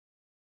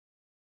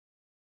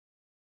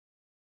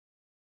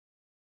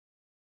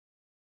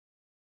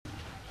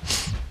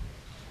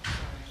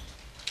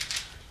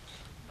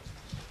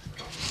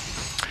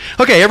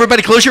Okay,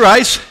 everybody close your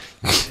eyes.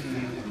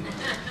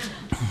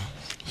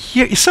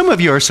 Some of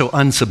you are so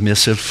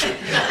unsubmissive.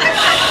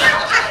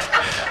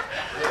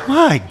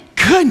 My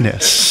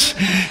goodness.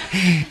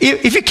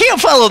 If you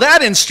can't follow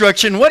that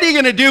instruction, what are you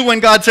going to do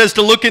when God says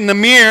to look in the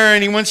mirror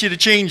and he wants you to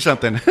change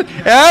something?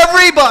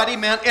 Everybody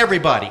meant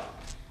everybody.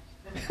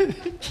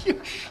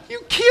 You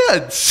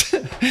kids.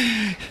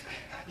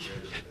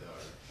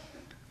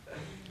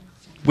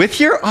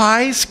 With your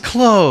eyes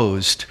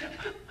closed.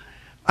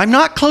 I'm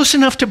not close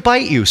enough to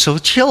bite you, so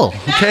chill,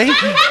 okay?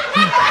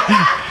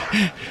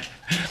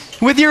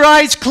 With your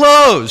eyes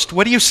closed,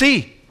 what do you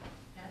see?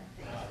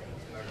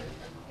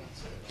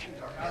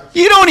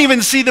 You don't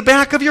even see the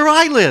back of your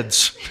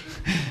eyelids.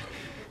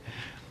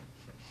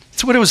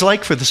 It's what it was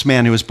like for this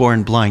man who was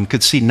born blind,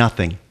 could see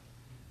nothing.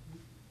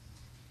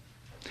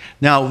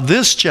 Now,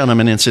 this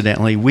gentleman,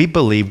 incidentally, we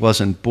believe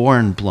wasn't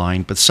born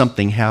blind, but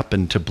something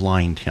happened to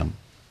blind him.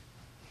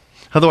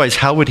 Otherwise,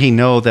 how would he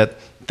know that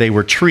they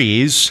were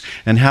trees,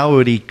 and how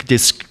would he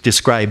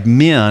describe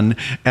men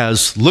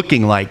as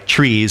looking like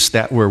trees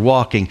that were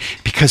walking?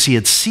 Because he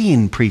had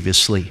seen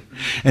previously.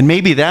 And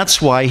maybe that's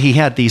why he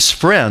had these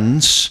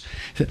friends.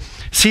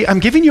 See, I'm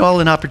giving you all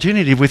an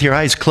opportunity. With your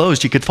eyes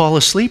closed, you could fall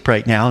asleep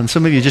right now, and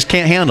some of you just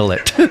can't handle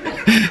it.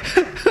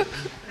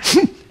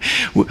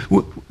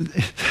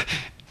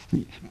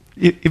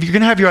 If you're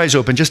going to have your eyes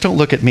open, just don't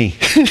look at me.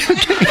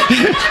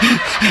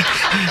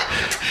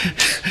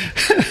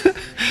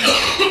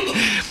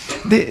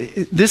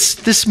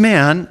 This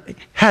man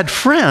had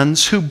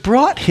friends who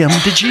brought him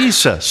to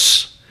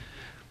Jesus.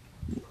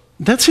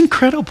 That's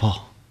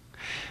incredible.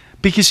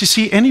 Because you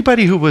see,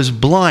 anybody who was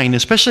blind,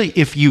 especially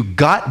if you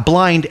got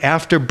blind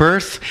after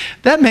birth,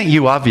 that meant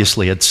you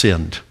obviously had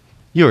sinned.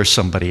 You were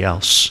somebody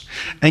else.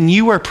 And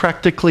you were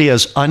practically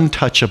as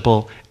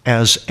untouchable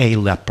as a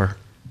leper.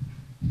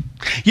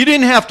 You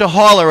didn't have to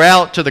holler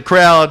out to the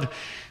crowd,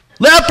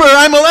 "Leper,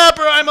 I'm a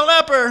leper, I'm a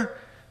leper."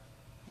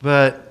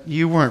 But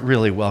you weren't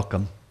really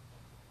welcome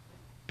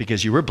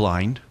because you were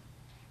blind,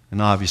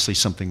 and obviously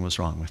something was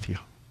wrong with you.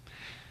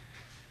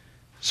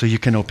 So you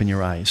can open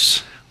your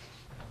eyes.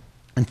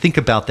 And think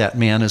about that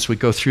man as we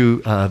go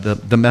through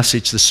the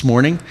message this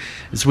morning,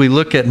 as we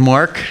look at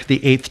Mark,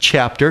 the 8th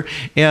chapter.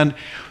 And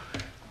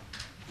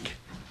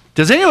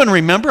does anyone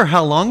remember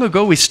how long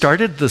ago we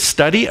started the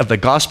study of the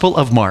Gospel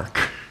of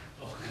Mark?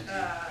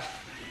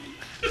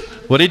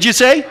 What did you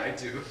say? I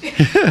do.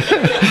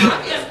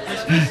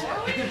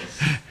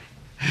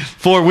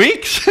 4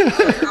 weeks?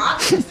 February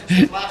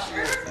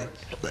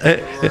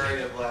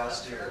of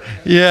last year.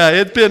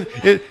 Yeah,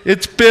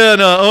 it's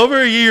been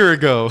over a year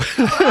ago.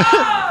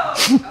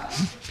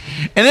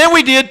 And then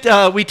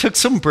we took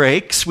some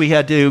breaks. We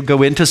had to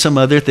go into some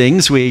other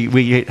things.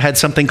 We had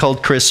something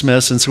called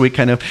Christmas, and so we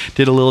kind of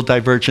did a little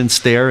divergence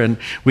there, and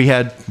we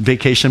had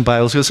vacation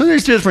Bible school. So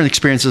there's different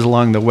experiences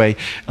along the way.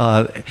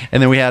 And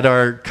then we had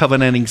our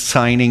covenanting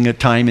signing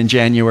time in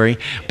January.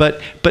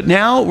 But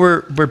now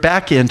we're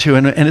back into,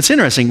 and it's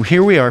interesting,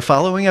 here we are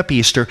following up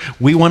Easter.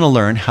 We want to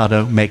learn how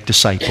to make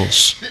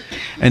disciples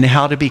and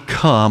how to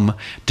become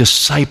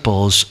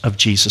disciples of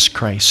Jesus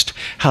Christ,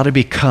 how to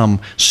become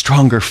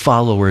stronger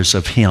followers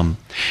of him.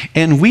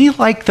 And we,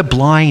 like the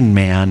blind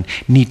man,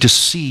 need to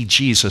see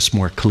Jesus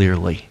more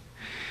clearly.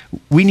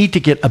 We need to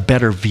get a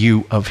better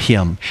view of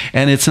him.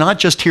 And it's not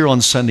just here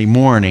on Sunday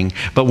morning,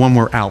 but when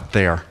we're out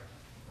there,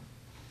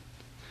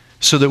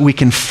 so that we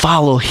can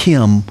follow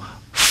him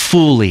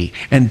fully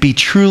and be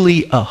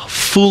truly a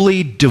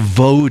fully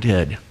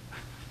devoted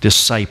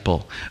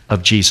disciple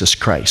of Jesus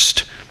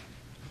Christ.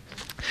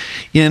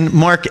 In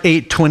Mark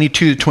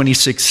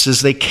 8:22-26, it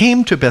says, they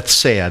came to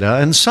Bethsaida,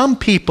 and some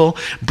people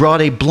brought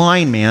a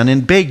blind man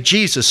and begged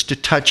Jesus to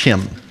touch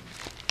him.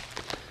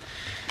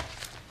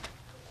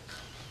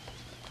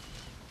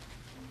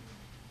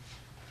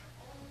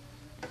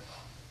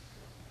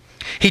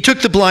 He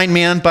took the blind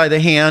man by the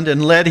hand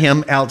and led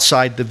him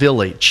outside the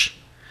village.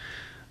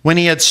 When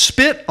he had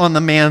spit on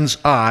the man's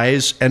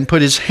eyes and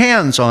put his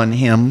hands on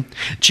him,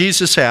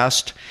 Jesus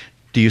asked,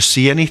 "Do you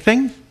see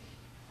anything?"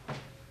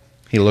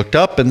 He looked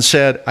up and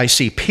said, "I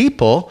see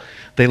people.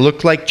 They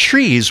look like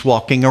trees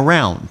walking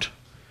around."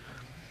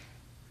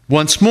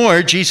 Once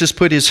more, Jesus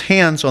put his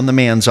hands on the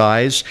man's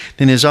eyes.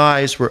 Then his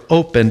eyes were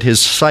opened, his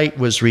sight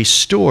was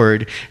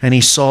restored, and he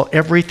saw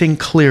everything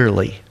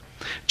clearly.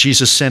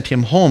 Jesus sent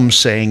him home,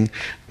 saying,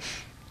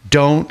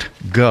 "Don't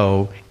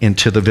go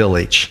into the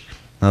village."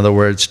 In other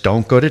words,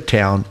 don't go to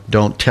town.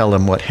 Don't tell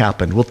him what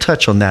happened. We'll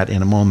touch on that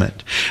in a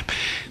moment.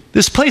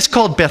 This place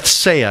called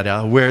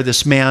Bethsaida, where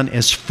this man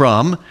is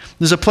from,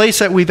 is a place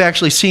that we've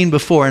actually seen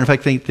before. And in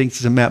fact, I think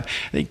it's a map.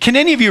 Can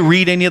any of you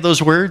read any of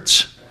those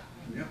words?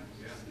 Yeah.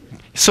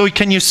 So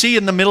can you see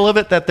in the middle of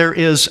it that there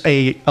is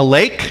a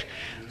lake?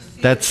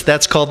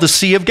 That's called the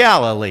Sea of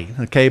Galilee,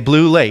 okay,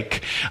 Blue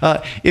Lake.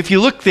 If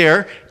you look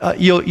there,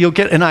 you'll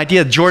get an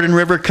idea. Jordan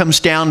River comes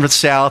down the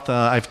south.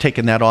 I've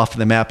taken that off of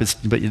the map,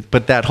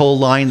 but that whole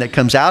line that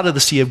comes out of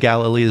the Sea of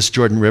Galilee is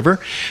Jordan River.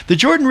 The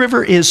Jordan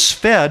River is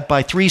fed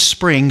by 3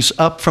 springs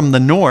up from the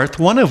north,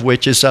 one of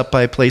which is up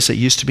by a place that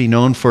used to be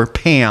known for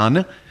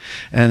Pan.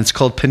 and it's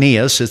called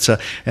Peneus.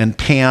 And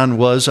Pan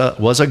was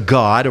a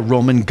god, a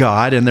Roman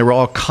god, and there were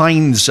all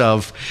kinds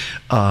of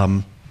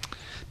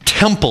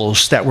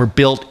temples that were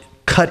built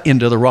cut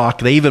into the rock.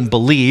 They even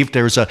believed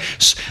there's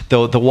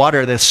the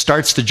water that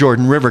starts the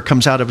Jordan River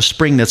comes out of a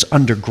spring that's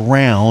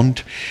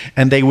underground,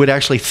 and they would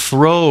actually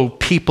throw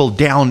people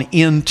down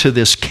into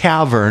this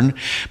cavern,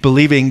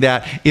 believing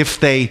that if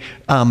they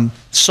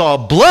saw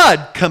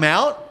blood come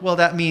out, well,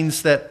 that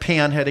means that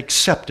Pan had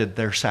accepted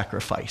their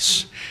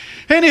sacrifice.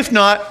 And if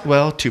not,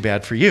 well, too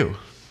bad for you.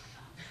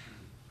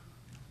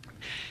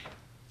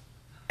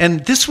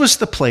 And this was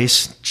the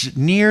place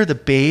near the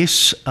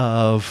base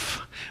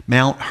of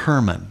Mount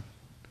Hermon,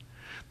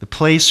 the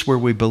place where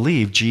we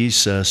believe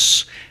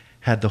Jesus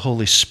had the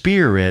Holy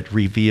Spirit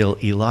reveal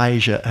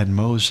Elijah and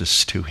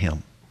Moses to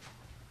him.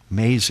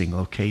 Amazing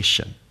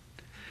location.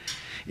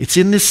 It's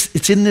in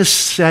this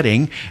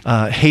setting.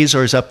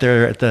 Hazor's up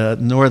there at the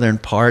northern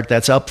part.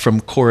 That's up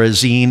from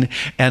Chorazin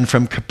and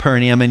from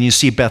Capernaum. And you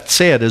see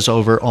Bethsaida is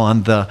over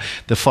on the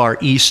far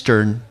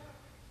eastern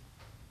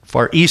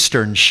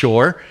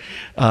shore.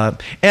 And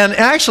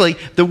actually,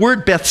 the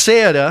word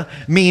Bethsaida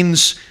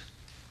means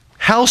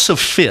house of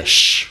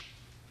fish.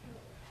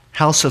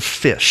 House of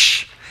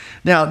fish.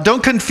 Now,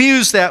 don't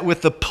confuse that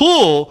with the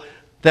pool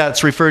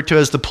that's referred to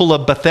as the Pool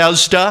of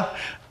Bethesda,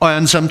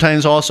 and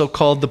sometimes also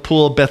called the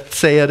Pool of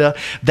Bethsaida.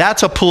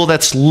 That's a pool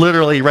that's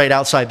literally right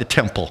outside the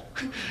temple,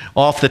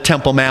 off the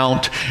Temple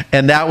Mount,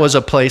 and that was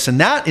a place, and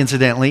that,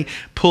 incidentally,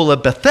 Pool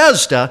of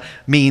Bethesda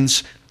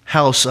means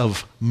house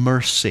of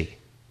mercy.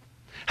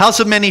 House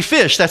of many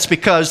fish, that's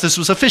because this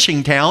was a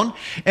fishing town,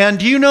 and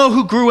do you know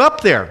who grew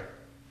up there?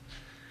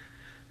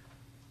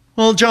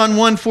 Well, John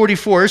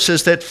 1:44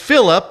 says that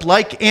Philip,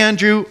 like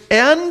Andrew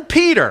and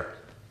Peter,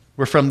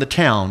 were from the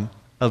town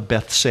of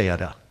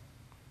Bethsaida.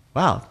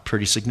 Wow,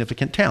 pretty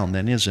significant town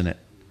then, isn't it?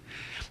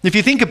 If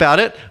you think about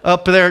it,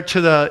 up there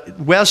to the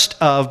west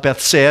of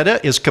Bethsaida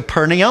is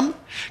Capernaum.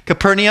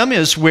 Capernaum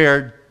is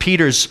where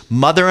Peter's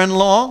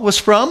mother-in-law was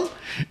from,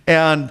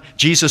 and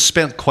Jesus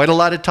spent quite a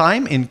lot of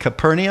time in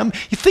Capernaum.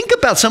 You think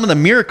about some of the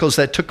miracles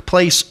that took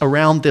place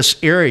around this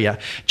area.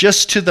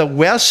 Just to the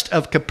west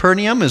of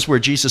Capernaum is where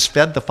Jesus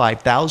fed the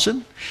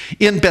 5,000.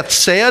 In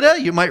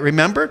Bethsaida, you might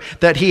remember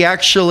that he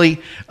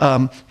actually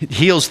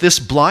heals this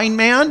blind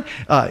man.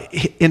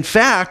 In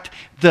fact,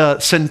 the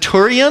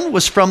centurion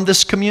was from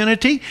this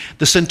community.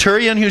 The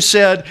centurion who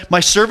said,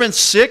 my servant's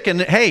sick,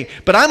 and hey,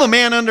 but I'm a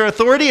man under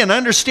authority, and I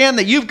understand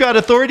that you've got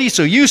authority,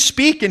 so you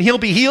speak and he'll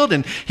be healed.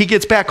 And he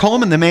gets back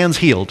home and the man's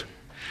healed.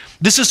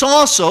 This is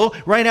also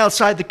right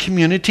outside the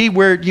community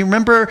where, you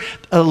remember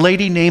a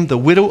lady named the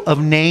widow of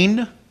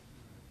Nain?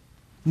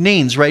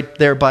 Nain's right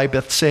there by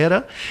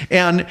Bethsaida.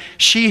 And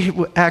she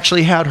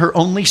actually had her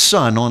only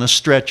son on a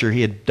stretcher. He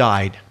had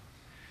died.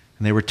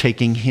 And they were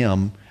taking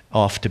him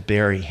off to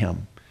bury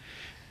him.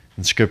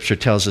 And Scripture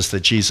tells us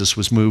that Jesus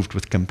was moved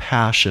with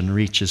compassion,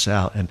 reaches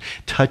out and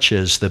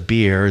touches the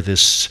bier,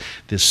 this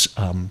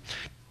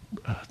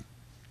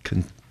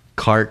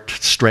cart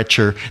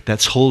stretcher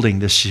that's holding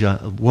this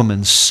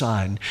woman's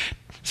son.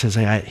 It says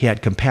he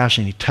had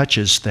compassion. He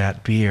touches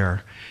that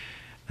bier,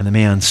 and the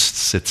man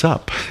sits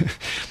up.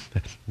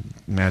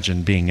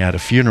 Imagine being at a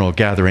funeral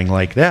gathering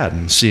like that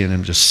and seeing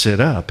him just sit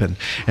up,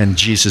 and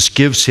Jesus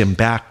gives him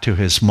back to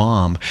his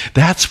mom.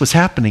 That's what's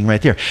happening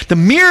right there. The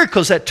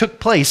miracles that took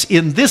place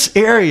in this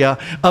area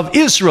of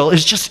Israel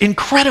is just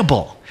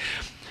incredible.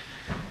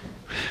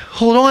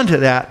 Hold on to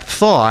that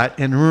thought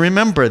and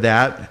remember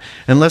that,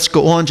 and let's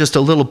go on just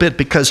a little bit,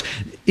 because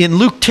in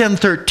Luke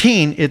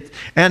 10:13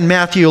 and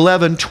Matthew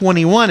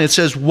 11:21 it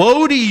says,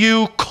 "Woe to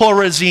you,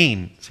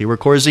 Chorazin." See where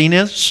Chorazin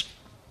is?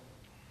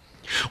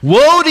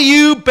 "Woe to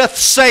you,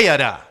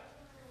 Bethsaida."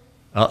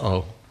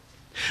 Uh-oh.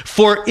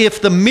 "For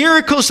if the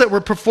miracles that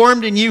were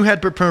performed in you had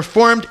been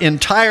performed in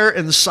Tyre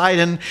and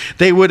Sidon,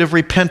 they would have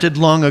repented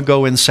long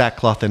ago in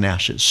sackcloth and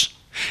ashes."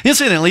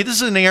 Incidentally, this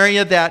is an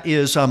area that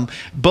is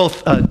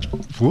both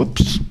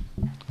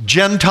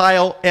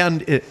Gentile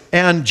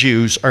and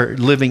Jews are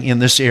living in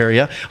this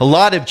area. A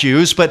lot of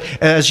Jews, but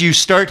as you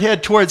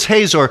head towards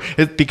Hazor,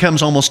 it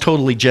becomes almost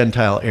totally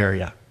Gentile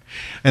area.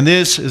 And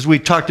this, as we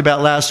talked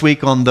about last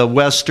week, on the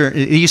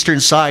eastern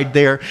side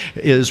there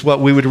is what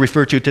we would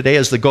refer to today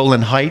as the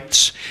Golan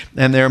Heights.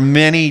 And there are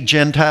many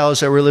Gentiles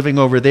that were living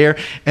over there.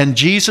 And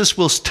Jesus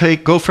will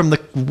go from the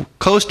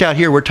coast out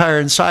here where Tyre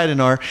and Sidon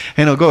are,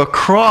 and he'll go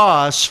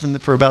across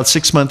for about a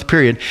 6-month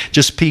period,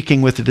 just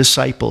speaking with the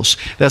disciples.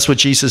 That's what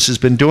Jesus has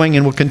been doing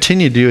and will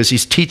continue to do as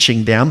he's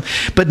teaching them.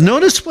 But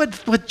notice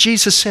what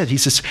Jesus said. He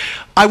says,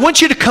 I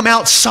want you to come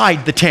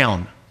outside the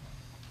town.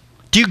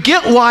 Do you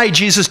get why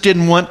Jesus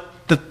didn't want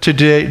to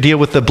deal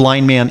with the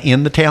blind man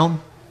in the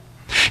town?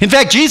 In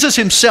fact, Jesus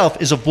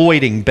himself is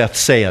avoiding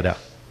Bethsaida.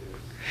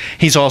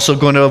 He's also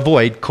going to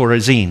avoid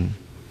Chorazin.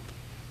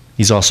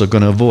 He's also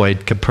going to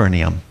avoid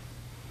Capernaum.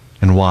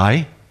 And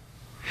why?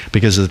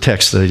 Because of the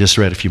text that I just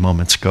read a few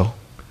moments ago.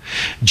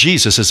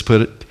 Jesus has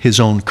put his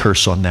own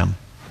curse on them.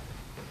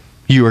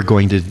 You are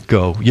going to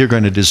go. You're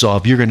going to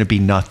dissolve. You're going to be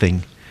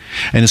nothing.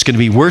 And it's going to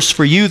be worse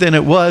for you than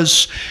it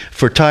was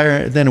for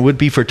Tyre, than it would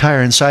be for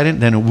Tyre and Sidon,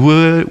 than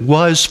it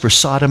was for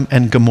Sodom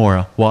and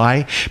Gomorrah.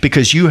 Why?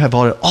 Because you have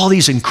all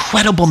these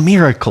incredible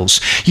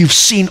miracles. You've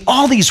seen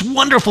all these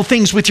wonderful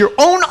things with your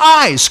own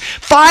eyes.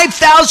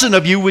 5,000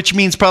 of you, which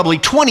means probably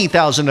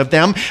 20,000 of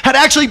them, had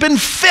actually been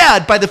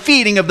fed by the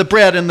feeding of the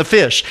bread and the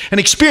fish and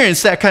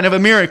experienced that kind of a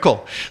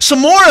miracle. Some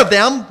more of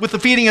them, with the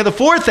feeding of the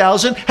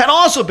 4,000, had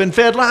also been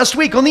fed last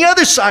week on the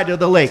other side of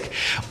the lake.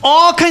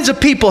 All kinds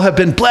of people have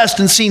been blessed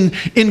and seen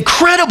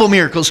incredible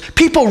miracles.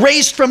 People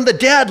raised from the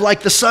dead,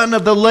 like the son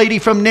of the lady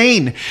from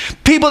Nain.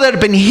 People that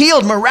have been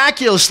healed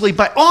miraculously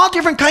by all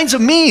different kinds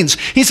of means.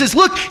 He says,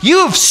 look,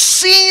 you've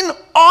seen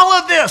all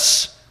of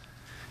this,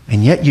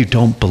 and yet you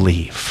don't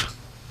believe.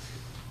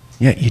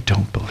 Yet you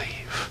don't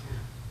believe.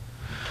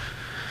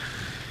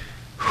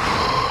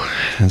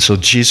 And so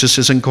Jesus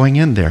isn't going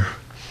in there.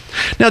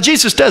 Now,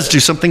 Jesus does do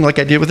something like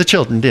I did with the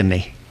children, didn't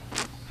he?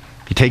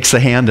 He takes the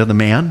hand of the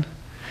man,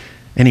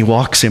 and he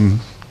walks him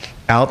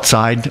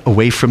outside,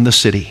 away from the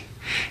city.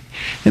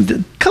 And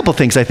a couple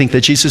things I think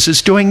that Jesus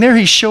is doing there.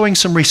 He's showing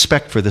some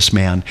respect for this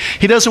man.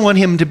 He doesn't want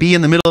him to be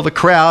in the middle of a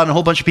crowd and a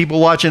whole bunch of people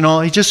watching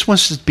all. He just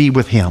wants to be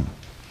with him.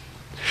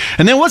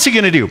 And then what's he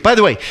going to do? By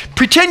the way,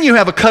 pretend you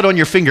have a cut on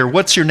your finger.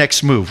 What's your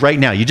next move right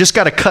now? You just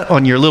got a cut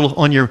on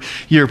your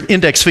your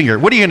index finger.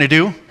 What are you going to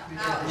do?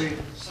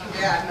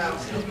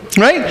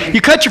 Right?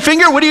 You cut your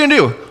finger. What are you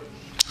going to do?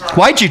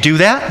 Why'd you do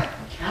that?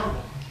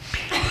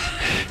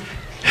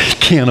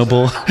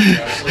 Cannibal.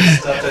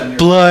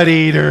 Blood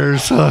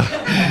eaters.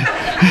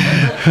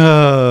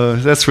 Oh,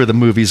 that's where the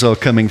movie's all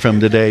coming from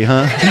today,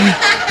 huh?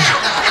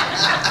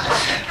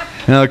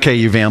 Okay,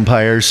 you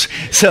vampires.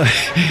 So,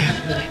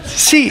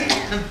 see,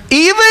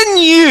 even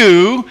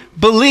you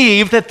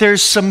believe that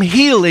there's some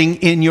healing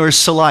in your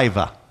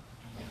saliva.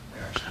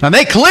 And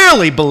they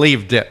clearly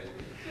believed it.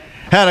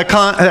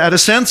 Had a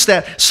sense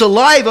that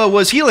saliva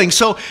was healing.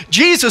 So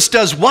Jesus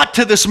does what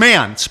to this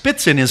man?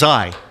 Spits in his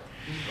eye.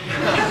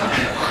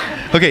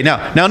 Okay,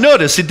 now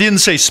notice it didn't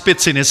say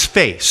spits in his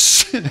face.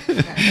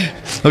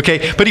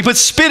 Okay, but he put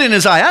spit in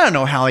his eye. I don't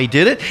know how he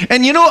did it.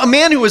 And you know, a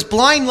man who was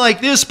blind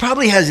like this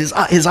probably has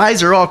his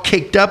eyes are all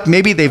caked up.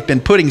 Maybe they've been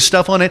putting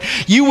stuff on it.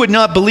 You would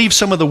not believe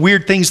some of the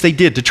weird things they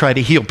did to try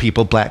to heal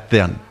people back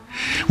then.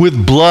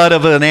 With blood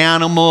of an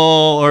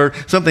animal or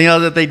something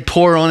else that they'd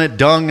pour on it,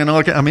 dung and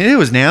all. I mean, it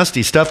was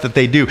nasty stuff that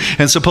they do.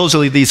 And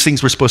supposedly these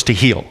things were supposed to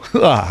heal.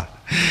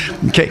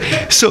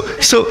 Okay, so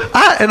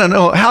I don't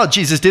know how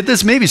Jesus did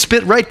this. Maybe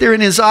spit right there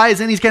in his eyes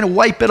and he's going to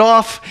wipe it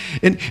off.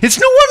 And it's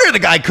no wonder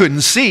the guy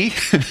couldn't see.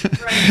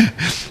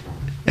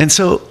 And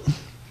so,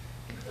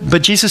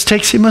 but Jesus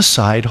takes him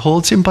aside,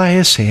 holds him by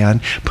his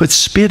hand, puts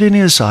spit in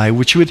his eye,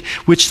 which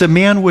the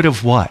man would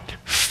have what?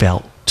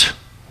 Felt.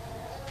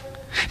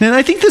 And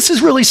I think this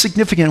is really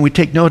significant, and we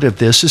take note of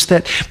this, is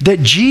that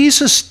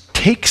Jesus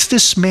takes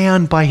this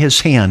man by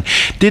his hand.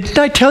 Didn't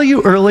I tell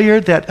you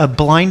earlier that a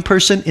blind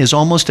person is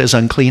almost as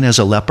unclean as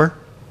a leper?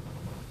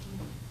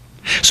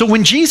 So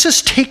when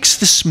Jesus takes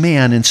this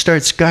man and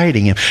starts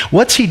guiding him,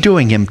 what's he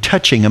doing? Him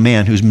touching a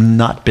man who's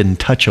not been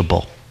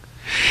touchable.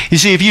 You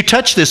see, if you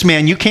touch this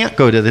man, you can't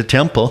go to the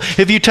temple.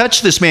 If you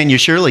touch this man, you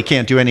surely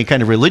can't do any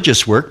kind of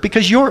religious work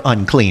because you're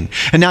unclean.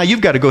 And now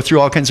you've got to go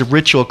through all kinds of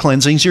ritual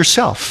cleansings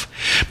yourself.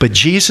 But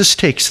Jesus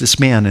takes this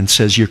man and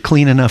says, you're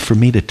clean enough for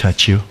me to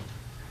touch you.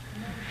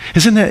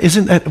 Isn't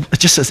that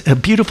just a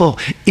beautiful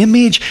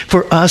image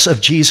for us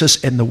of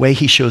Jesus and the way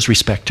he shows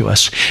respect to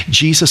us?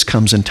 Jesus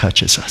comes and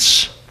touches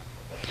us.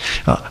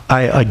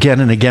 I again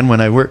and again, when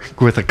I work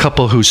with a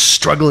couple who's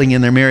struggling in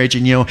their marriage,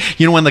 and you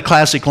know one of the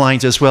classic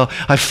lines is, well,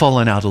 I've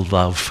fallen out of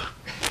love.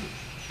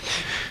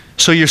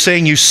 So you're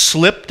saying you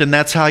slipped and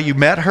that's how you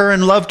met her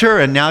and loved her,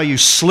 and now you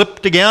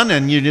slipped again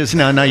and you just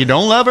now you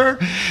don't love her?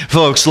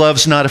 Folks,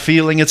 love's not a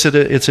feeling, it's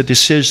a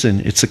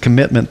decision, it's a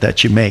commitment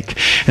that you make.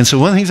 And so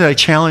one of the things that I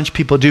challenge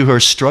people to do who are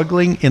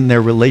struggling in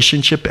their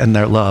relationship and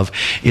their love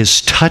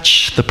is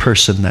touch the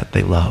person that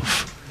they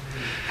love.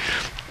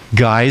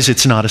 Guys,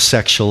 it's not a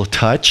sexual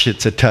touch.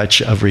 It's a touch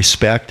of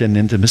respect and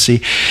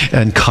intimacy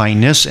and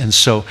kindness. And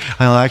so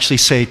I'll actually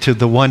say to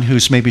the one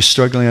who's maybe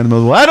struggling on the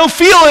move, well, I don't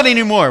feel it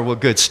anymore. Well,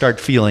 good. Start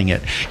feeling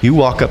it. You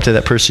walk up to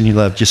that person you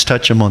love, just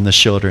touch them on the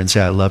shoulder and say,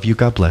 I love you.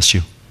 God bless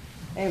you.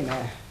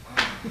 Amen.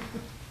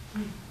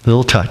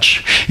 Little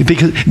touch.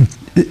 Because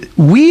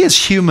we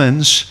as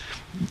humans,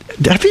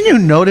 have you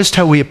noticed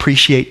how we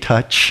appreciate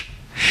touch?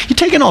 You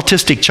take an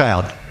autistic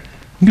child,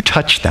 you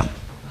touch them.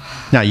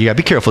 Now, you got to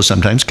be careful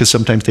sometimes because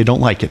sometimes they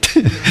don't like it.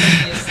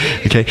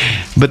 Okay?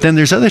 But then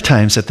there's other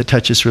times that the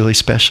touch is really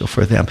special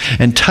for them.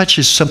 And touch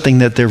is something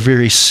that they're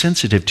very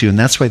sensitive to, and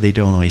that's why they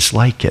don't always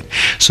like it.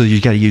 So you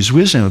got to use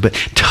wisdom, but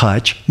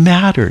touch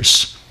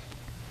matters.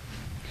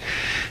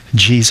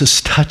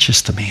 Jesus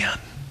touches the man.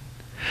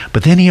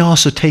 But then he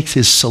also takes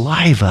his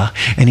saliva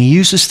and he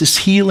uses this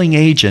healing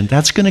agent.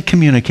 That's going to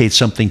communicate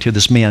something to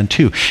this man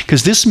too.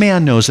 Because this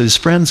man knows that his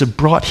friends have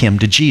brought him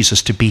to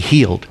Jesus to be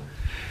healed.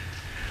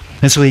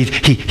 And so he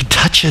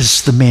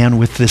touches the man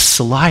with this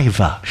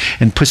saliva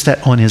and puts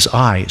that on his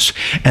eyes.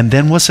 And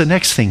then what's the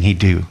next thing he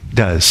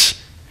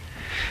does?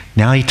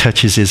 Now he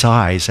touches his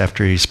eyes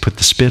after he's put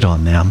the spit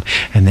on them,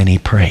 and then he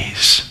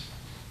prays.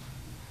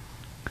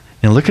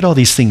 Now look at all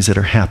these things that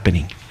are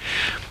happening.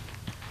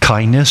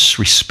 Kindness,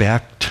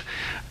 respect,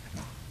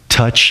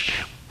 touch,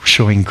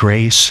 showing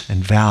grace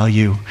and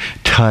value,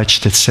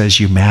 touch that says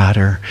you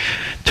matter,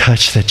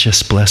 touch that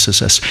just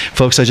blesses us.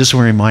 Folks, I just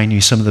want to remind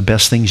you, some of the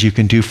best things you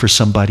can do for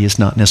somebody is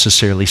not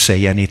necessarily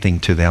say anything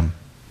to them.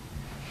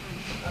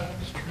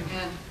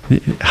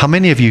 How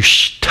many of you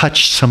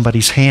touched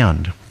somebody's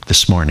hand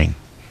this morning?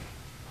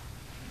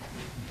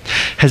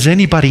 Has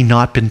anybody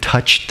not been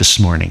touched this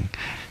morning?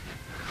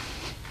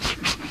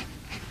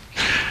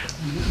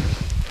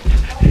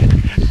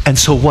 And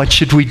so what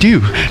should we do?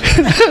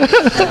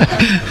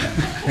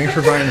 Thanks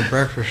for buying the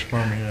breakfast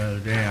for me the other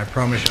day. I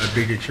promised I'd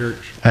be to church.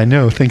 I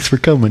know. Thanks for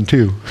coming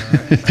too.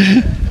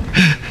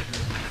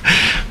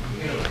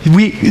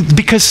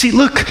 Because see,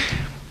 look,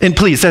 and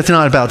please, that's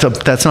not about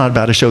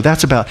a show.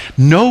 That's about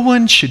no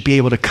one should be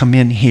able to come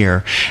in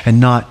here and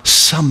not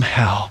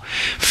somehow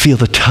feel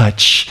the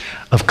touch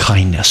of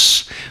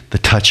kindness, the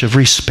touch of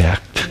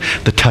respect,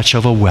 the touch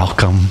of a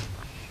welcome,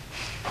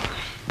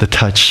 the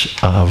touch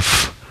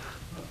of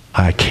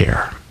I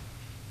care.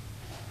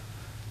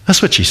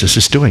 That's what Jesus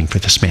is doing for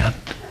this man,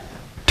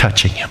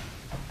 touching him.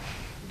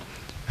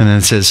 And then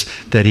it says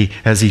that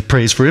as he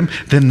prays for him,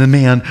 then the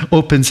man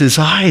opens his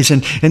eyes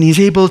and he's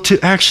able to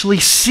actually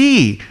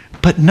see,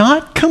 but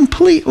not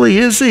completely,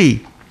 is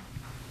he?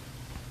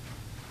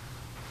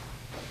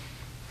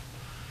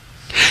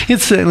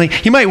 Instantly,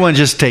 you might want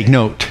to just take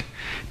note.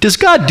 Does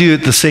God do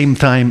it the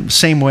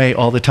same way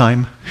all the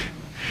time?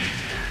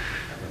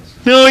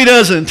 No, he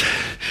doesn't.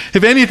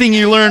 If anything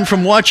you learn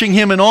from watching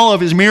him and all of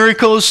his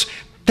miracles,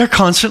 they're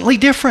constantly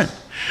different.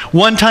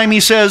 One time he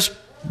says,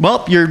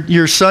 well,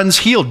 your son's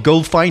healed.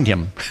 Go find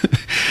him.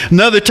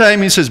 Another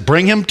time he says,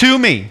 bring him to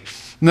me.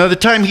 Another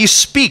time he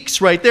speaks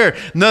right there.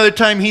 Another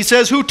time he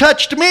says, who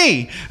touched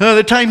me?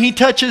 Another time he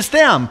touches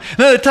them.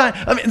 Another time,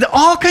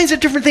 all kinds of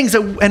different things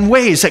and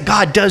ways that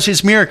God does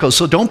his miracles.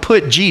 So don't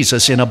put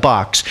Jesus in a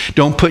box.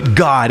 Don't put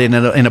God in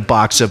a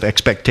box of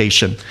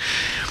expectation.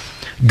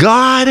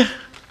 God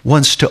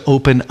wants to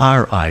open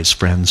our eyes,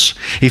 friends.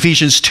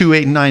 Ephesians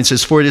 2:8-9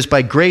 says, for it is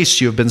by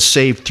grace you have been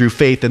saved through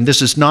faith, and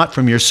this is not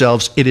from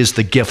yourselves, it is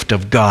the gift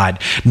of God,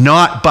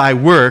 not by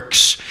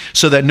works,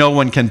 so that no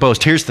one can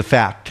boast. Here's the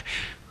fact.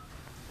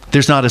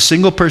 There's not a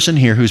single person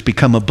here who's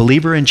become a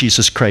believer in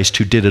Jesus Christ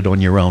who did it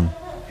on your own.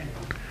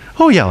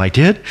 Oh yeah, I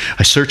did.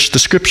 I searched the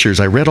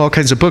scriptures. I read all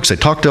kinds of books. I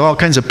talked to all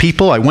kinds of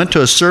people. I went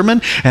to a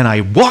sermon and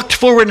I walked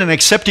forward and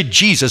accepted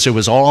Jesus. It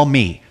was all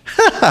me.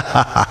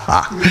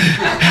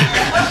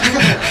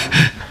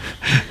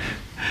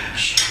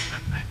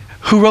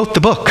 Who wrote the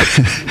book?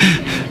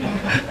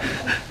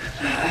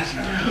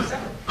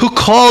 Who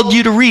called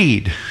you to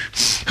read?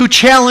 Who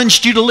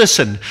challenged you to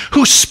listen?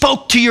 Who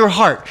spoke to your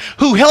heart?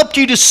 Who helped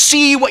you to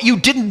see what you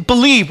didn't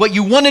believe, what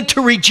you wanted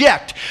to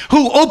reject?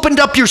 Who opened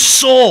up your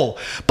soul?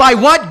 By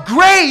what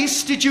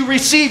grace did you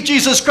receive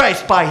Jesus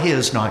Christ? By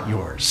his, not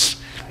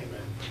yours.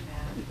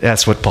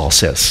 That's what Paul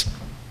says.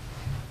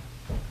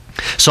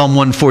 Psalm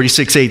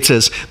 146:8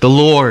 says, the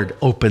Lord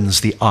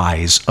opens the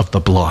eyes of the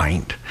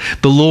blind.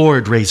 The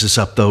Lord raises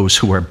up those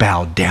who are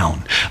bowed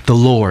down. The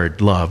Lord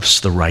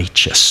loves the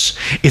righteous.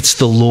 It's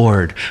the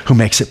Lord who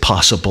makes it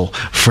possible,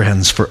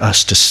 friends, for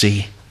us to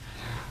see.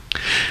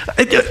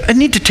 I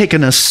need to take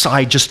an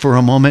aside just for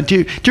a moment.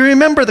 Do you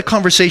remember the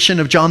conversation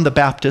of John the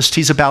Baptist?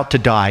 He's about to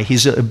die.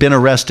 He's been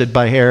arrested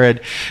by Herod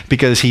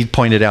because he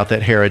pointed out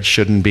that Herod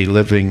shouldn't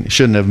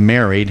have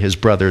married his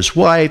brother's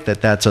wife,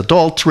 that's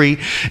adultery,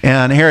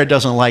 and Herod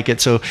doesn't like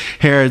it, so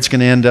Herod's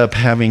going to end up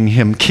having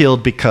him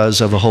killed because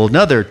of a whole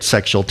nother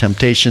sexual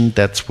temptation.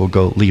 We'll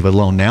go leave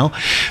alone now.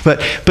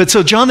 But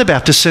so John the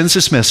Baptist sends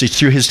this message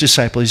through his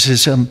disciples. He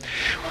says,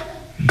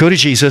 go to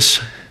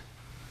Jesus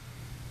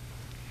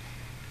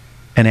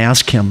and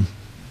ask him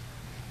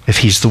if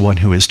he's the one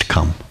who is to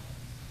come.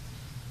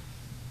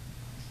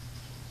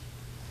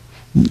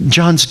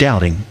 John's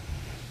doubting.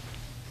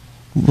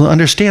 Well,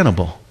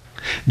 understandable.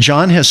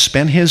 John has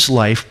spent his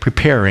life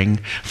preparing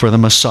for the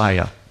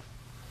Messiah.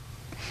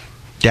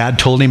 Dad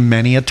told him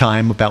many a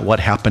time about what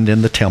happened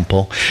in the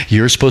temple.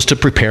 You're supposed to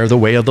prepare the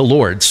way of the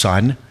Lord,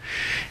 son.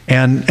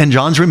 And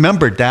John's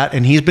remembered that,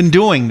 and he's been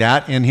doing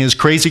that in his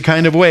crazy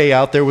kind of way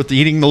out there with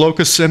eating the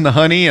locusts and the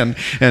honey and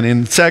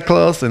in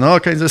sackcloth and all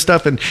kinds of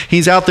stuff. And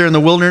he's out there in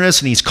the wilderness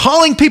and he's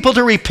calling people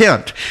to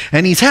repent.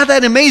 And he's had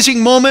that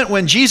amazing moment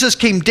when Jesus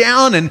came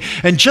down and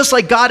just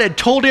like God had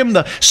told him,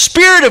 the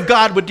Spirit of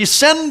God would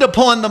descend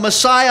upon the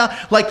Messiah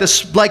like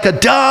a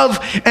dove.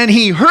 And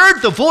he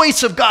heard the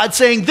voice of God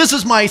saying, this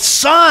is my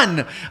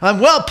son.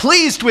 I'm well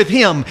pleased with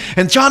him.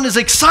 And John is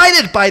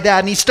excited by that.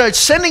 And he starts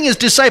sending his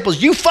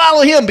disciples, you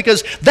follow him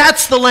because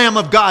that's the Lamb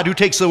of God who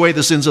takes away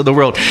the sins of the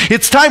world.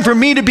 It's time for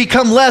me to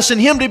become less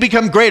and him to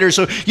become greater.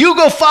 So you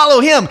go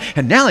follow him.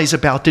 And now he's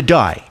about to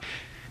die.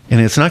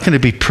 And it's not going to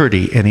be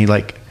pretty. And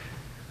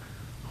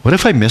what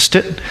if I missed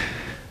it?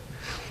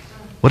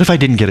 What if I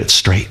didn't get it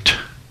straight?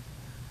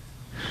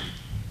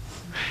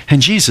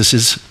 And Jesus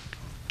is,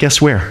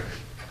 guess where?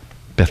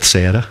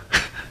 Bethsaida.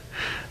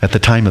 at the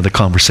time of the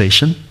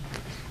conversation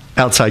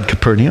outside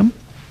Capernaum.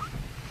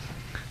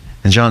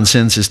 And John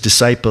sends his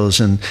disciples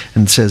and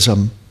says,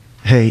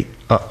 hey,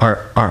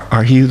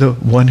 are you the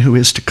one who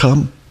is to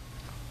come?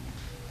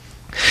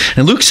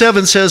 And Luke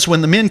 7 says,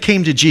 when the men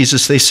came to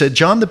Jesus, they said,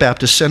 John the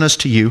Baptist sent us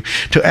to you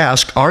to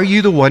ask, are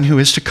you the one who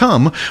is to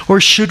come, or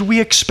should we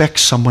expect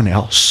someone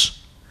else?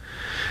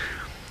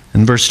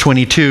 In verse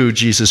 22,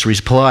 Jesus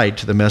replied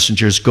to the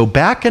messengers, go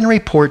back and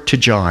report to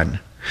John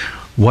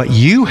what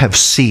you have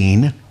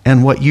seen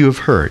and what you have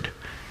heard.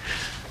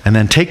 And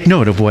then take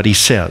note of what he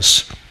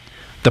says.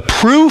 The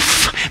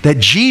proof that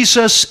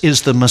Jesus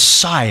is the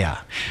Messiah.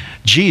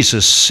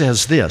 Jesus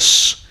says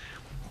this,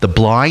 the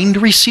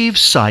blind receive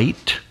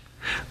sight,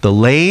 the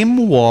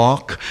lame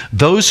walk,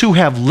 those who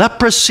have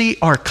leprosy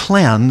are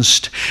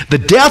cleansed, the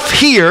deaf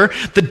hear,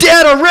 the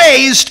dead are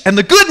raised, and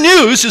the good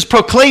news is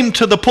proclaimed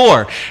to the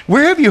poor.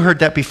 Where have you heard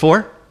that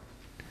before?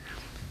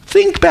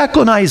 Think back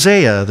on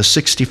Isaiah, the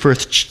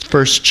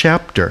 61st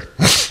chapter.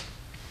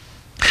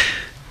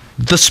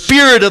 The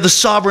Spirit of the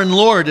Sovereign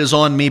Lord is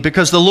on me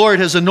because the Lord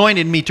has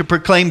anointed me to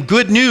proclaim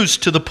good news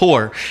to the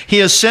poor. He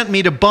has sent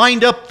me to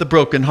bind up the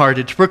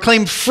brokenhearted, to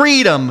proclaim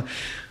freedom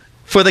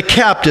for the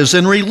captives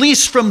and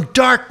release from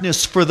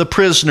darkness for the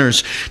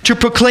prisoners, to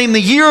proclaim the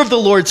year of the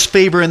Lord's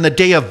favor and the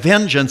day of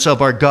vengeance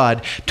of our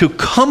God, to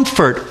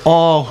comfort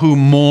all who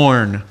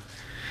mourn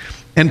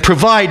and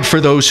provide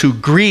for those who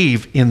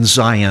grieve in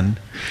Zion,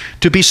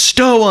 to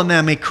bestow on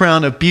them a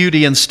crown of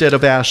beauty instead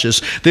of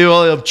ashes, the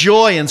oil of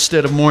joy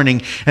instead of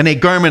mourning, and a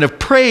garment of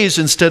praise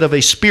instead of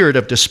a spirit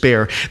of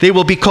despair. They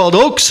will be called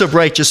oaks of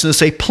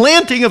righteousness, a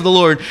planting of the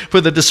Lord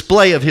for the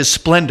display of his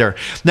splendor.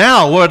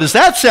 Now, what does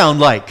that sound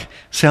like?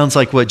 Sounds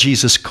like what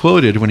Jesus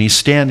quoted when he's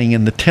standing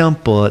in the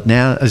temple at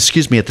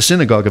the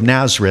synagogue of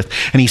Nazareth,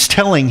 and he's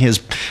telling his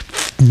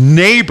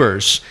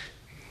neighbors,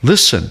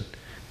 listen.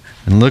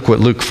 And look what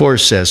Luke 4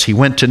 says. He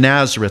went to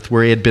Nazareth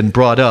where he had been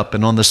brought up,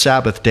 and on the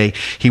Sabbath day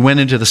he went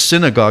into the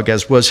synagogue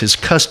as was his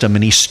custom,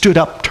 and he stood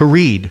up to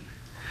read.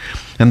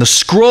 And the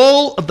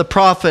scroll of the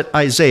prophet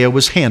Isaiah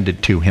was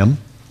handed to him.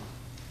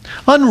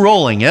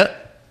 Unrolling it,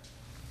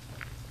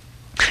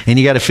 and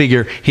you got to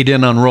figure he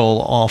didn't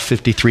unroll all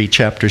 53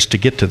 chapters to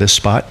get to this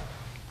spot.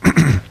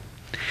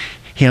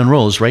 He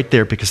unrolls right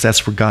there because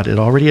that's where God had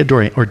already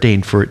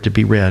ordained for it to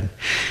be read.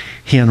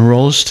 He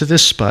unrolls to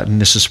this spot, and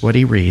this is what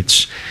he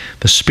reads.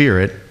 The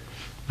Spirit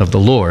of the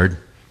Lord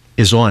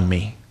is on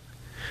me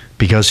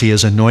because he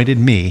has anointed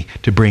me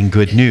to bring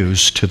good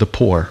news to the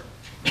poor.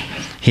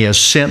 He has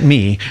sent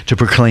me to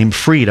proclaim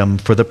freedom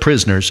for the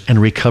prisoners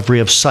and recovery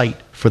of sight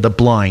for the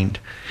blind,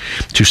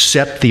 to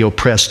set the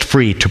oppressed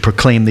free, to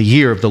proclaim the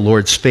year of the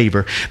Lord's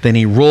favor. Then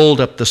he rolled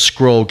up the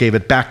scroll, gave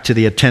it back to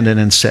the attendant,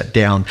 and sat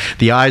down.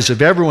 The eyes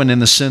of everyone in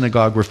the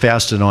synagogue were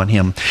fastened on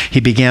him. He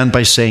began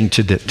by saying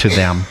to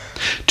them,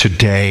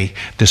 today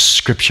this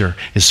scripture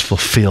is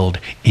fulfilled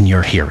in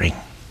your hearing.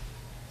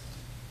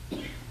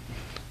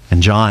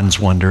 And John's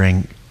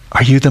wondering,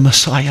 are you the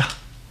Messiah?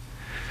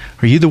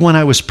 Are you the one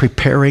I was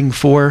preparing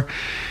for?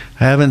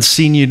 I haven't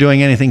seen you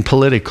doing anything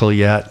political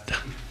yet.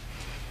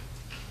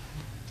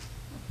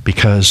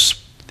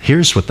 Because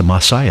here's what the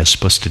Messiah is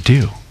supposed to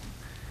do.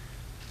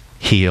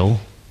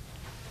 Heal,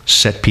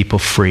 set people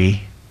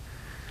free,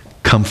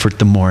 comfort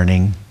the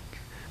mourning,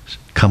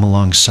 come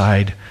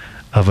alongside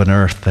of an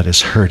earth that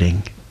is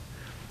hurting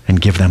and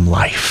give them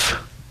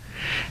life.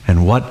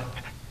 And what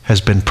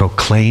has been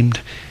proclaimed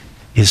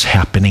is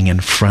happening in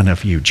front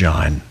of you,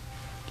 John.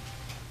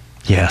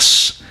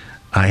 Yes,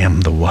 I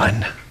am the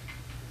one.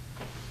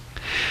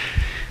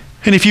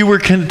 And if you were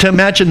to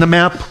imagine the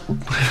map,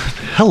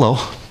 hello.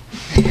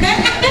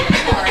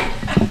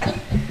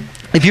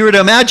 If you were to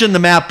imagine the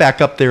map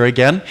back up there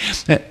again,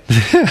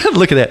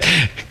 look at that.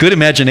 Good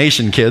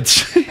imagination,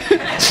 kids.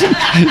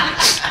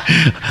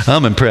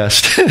 I'm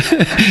impressed.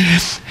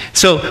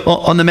 So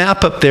on the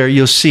map up there,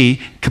 you'll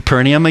see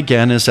Capernaum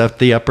again is at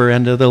the upper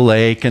end of the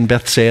lake, and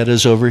Bethsaida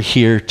is over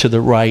here to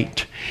the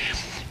right.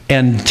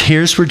 And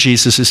here's where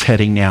Jesus is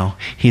heading now.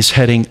 He's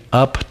heading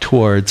up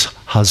towards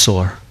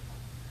Hazor.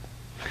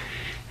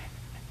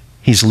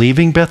 He's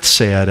leaving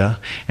Bethsaida,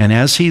 and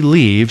as he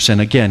leaves, and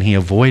again, he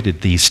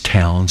avoided these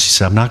towns. He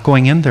said, I'm not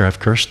going in there. I've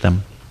cursed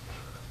them.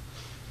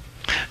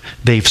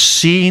 They've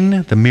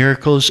seen the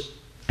miracles,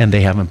 and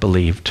they haven't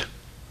believed.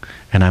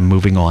 And I'm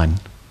moving on.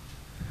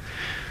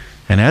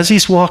 And as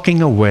he's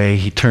walking away,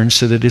 he turns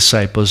to the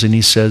disciples, and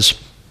he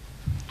says,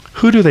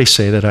 who do they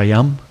say that I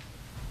am?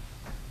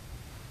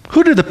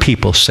 Who do the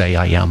people say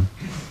I am?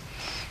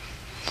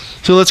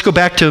 So let's go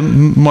back to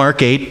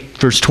Mark 8,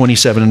 verse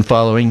 27 and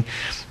following.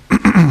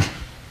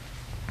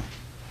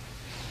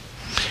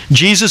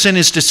 Jesus and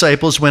his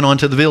disciples went on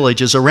to the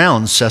villages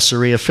around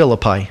Caesarea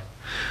Philippi.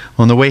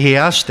 On the way he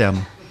asked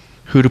them,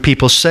 who do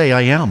people say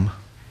I am?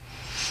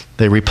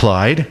 They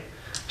replied,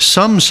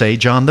 some say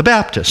John the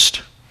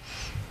Baptist.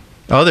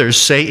 Others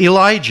say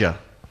Elijah.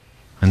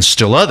 And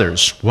still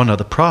others, one of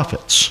the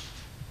prophets.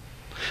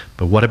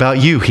 But what about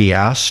you, he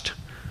asked.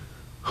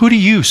 Who do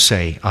you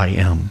say I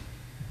am?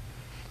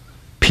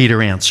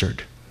 Peter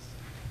answered,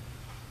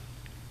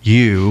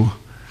 you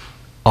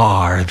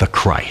are the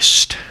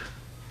Christ.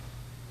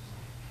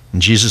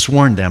 And Jesus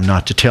warned them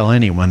not to tell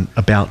anyone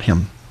about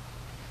him.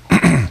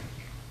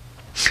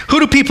 Who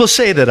do people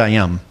say that I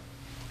am?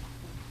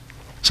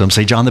 Some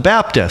say John the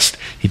Baptist.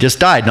 He just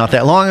died not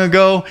that long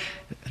ago.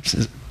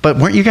 But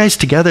weren't you guys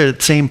together at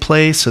the same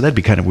place? So that'd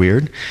be kind of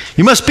weird.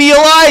 You must be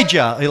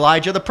Elijah.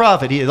 Elijah the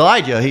prophet.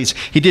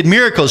 He did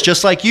miracles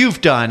just like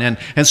you've done.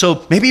 And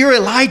so maybe you're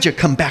Elijah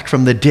come back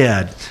from the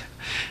dead.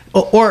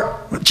 Or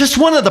just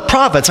one of the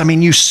prophets. I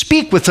mean, you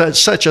speak with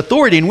such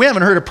authority, and we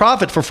haven't heard a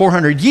prophet for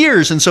 400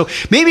 years. And so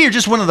maybe you're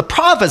just one of the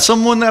prophets,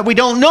 someone that we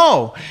don't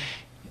know.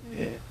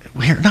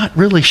 We're not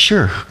really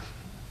sure.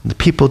 The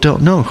people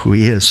don't know who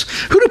he is.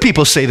 Who do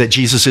people say that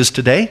Jesus is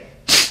today?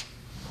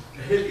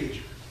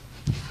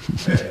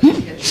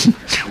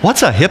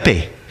 What's a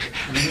hippie?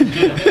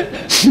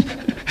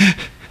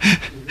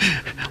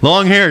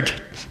 Long-haired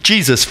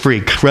Jesus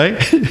freak, right?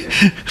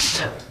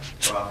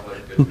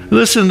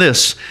 Listen to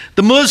this.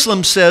 The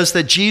Muslim says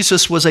that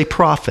Jesus was a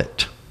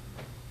prophet,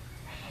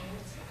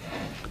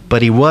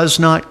 but he was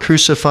not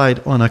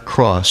crucified on a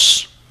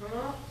cross.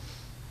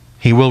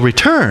 He will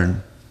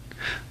return,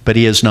 but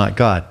he is not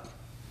God.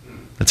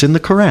 That's in the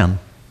Quran.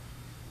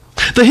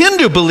 The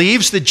Hindu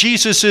believes that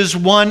Jesus is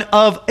one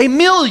of a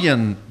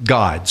million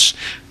gods.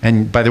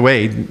 And by the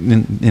way,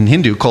 in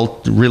Hindu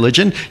cult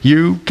religion,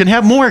 you can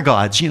have more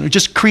gods.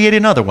 Just create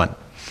another one.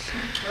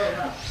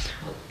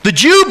 The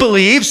Jew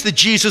believes that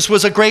Jesus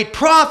was a great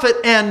prophet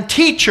and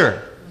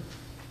teacher,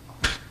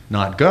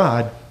 not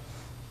God.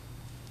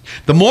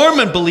 The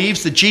Mormon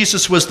believes that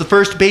Jesus was the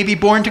first baby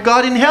born to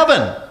God in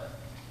heaven.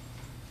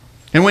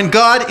 And when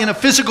God in a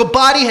physical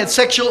body had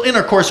sexual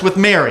intercourse with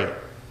Mary,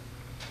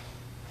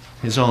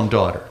 his own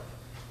daughter,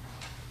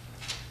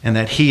 and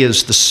that he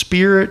is the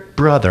spirit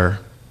brother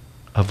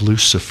of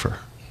Lucifer.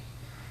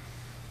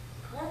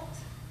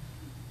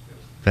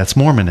 That's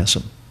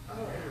Mormonism.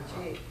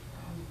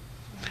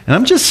 And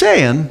I'm just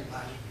saying,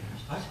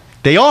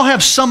 they all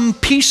have some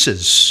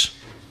pieces,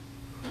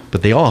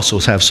 but they also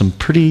have some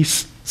pretty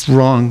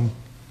wrong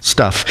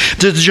stuff.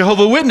 The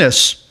Jehovah's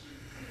Witness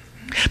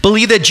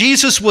believe that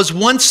Jesus was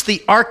once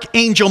the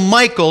Archangel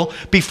Michael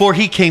before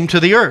he came to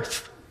the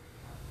earth.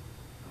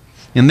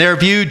 In their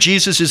view,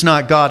 Jesus is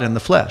not God in the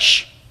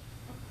flesh.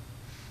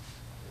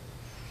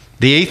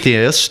 The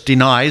atheist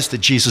denies that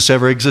Jesus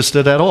ever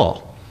existed at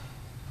all.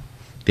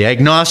 The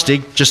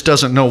agnostic just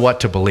doesn't know what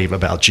to believe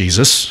about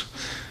Jesus.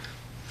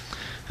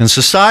 And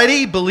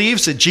society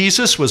believes that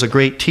Jesus was a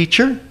great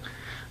teacher,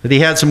 that he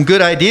had some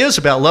good ideas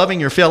about loving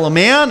your fellow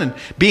man and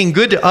being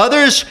good to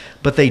others,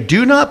 but they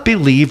do not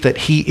believe that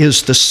he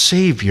is the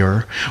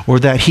Savior or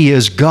that he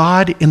is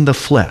God in the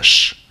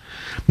flesh.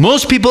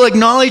 Most people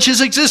acknowledge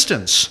his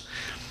existence,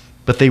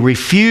 but they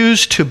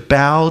refuse to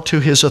bow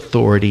to his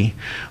authority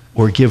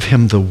or give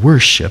him the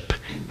worship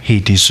he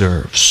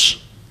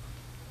deserves.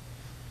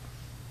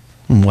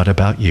 And what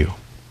about you?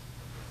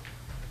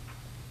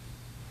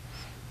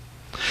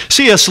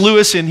 C.S.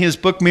 Lewis, in his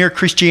book Mere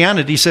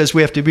Christianity, says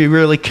we have to be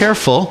really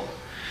careful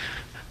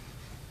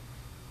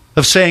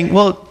of saying,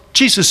 well,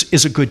 Jesus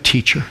is a good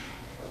teacher.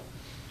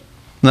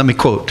 Let me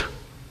quote.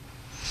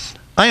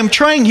 I am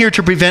trying here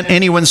to prevent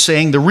anyone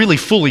saying the really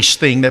foolish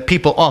thing that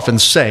people often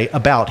say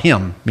about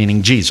him,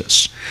 meaning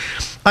Jesus.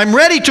 I'm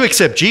ready to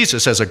accept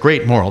Jesus as a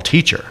great moral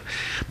teacher,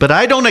 but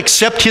I don't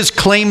accept his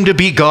claim to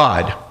be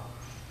God.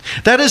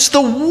 That is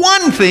the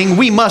one thing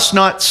we must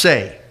not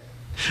say.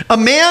 A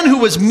man who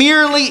was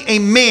merely a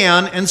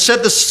man and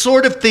said the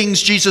sort of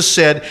things Jesus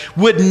said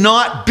would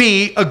not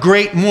be a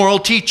great moral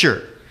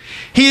teacher.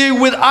 He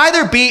would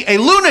either be a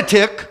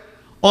lunatic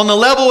on the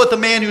level with the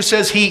man who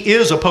says he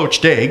is a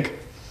poached egg,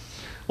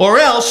 or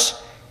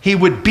else he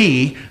would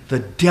be the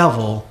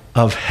devil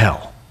of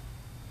hell.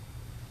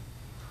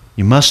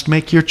 You must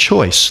make your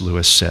choice,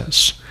 Lewis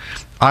says.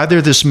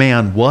 Either this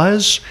man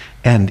was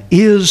and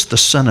is the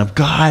Son of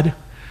God,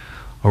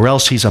 or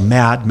else he's a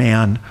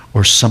madman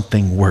or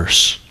something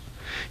worse.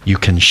 You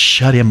can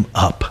shut him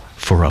up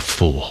for a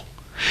fool.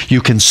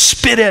 You can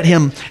spit at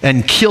him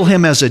and kill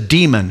him as a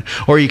demon,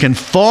 or you can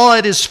fall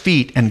at his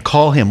feet and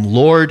call him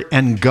Lord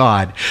and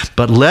God.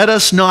 But let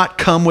us not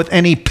come with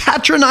any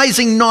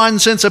patronizing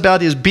nonsense about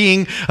his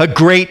being a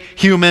great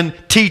human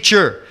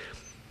teacher.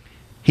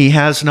 He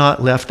has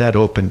not left that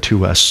open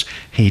to us.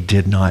 He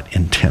did not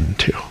intend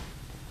to.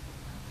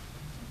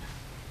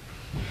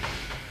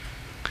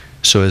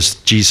 So as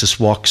Jesus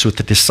walks with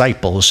the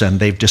disciples and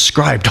they've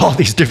described all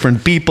these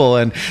different people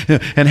and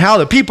how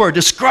the people are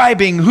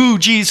describing who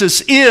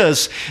Jesus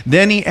is,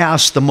 then he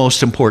asks the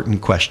most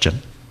important question.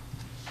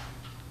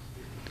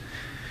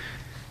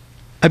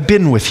 I've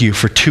been with you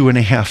for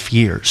 2.5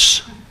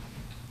 years.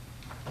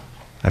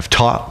 I've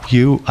taught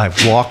you,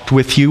 I've walked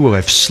with you,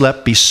 I've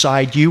slept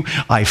beside you,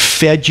 I've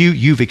fed you,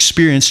 you've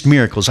experienced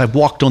miracles. I've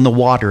walked on the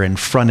water in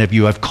front of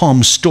you, I've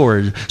calmed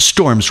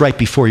storms right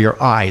before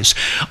your eyes.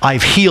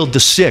 I've healed the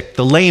sick,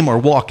 the lame are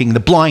walking, the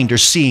blind are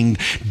seeing,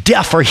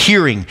 deaf are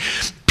hearing.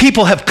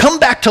 People have come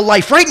back to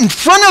life right in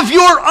front of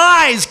your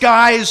eyes,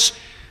 guys.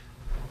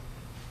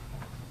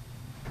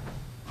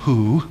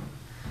 Who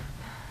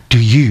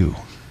do you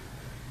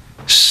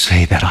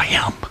say that I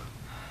am.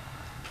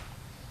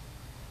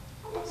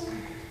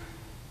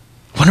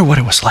 I wonder what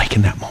it was like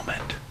in that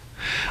moment.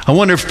 I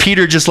wonder if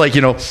Peter just like, I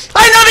know the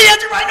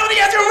answer,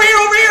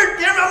 over here.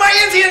 My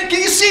hand's in.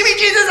 Can you see me,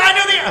 Jesus? I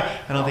know the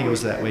answer. I don't think it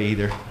was that way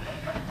either.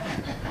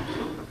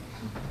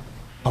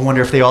 I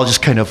wonder if they all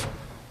just kind of,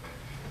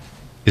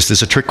 is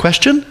this a trick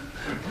question?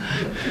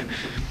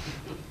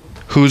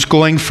 Who's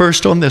going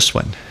first on this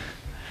one?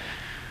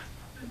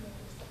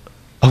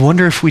 I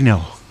wonder if we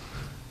know.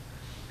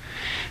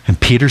 And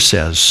Peter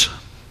says,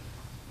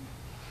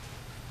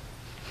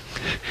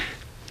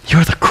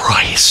 you're the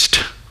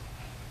Christ.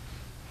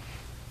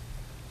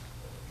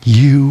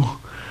 You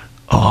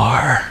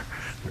are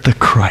the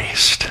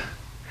Christ.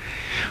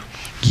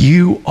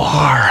 You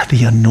are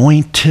the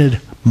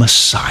anointed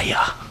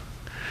Messiah.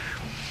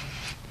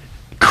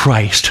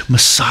 Christ,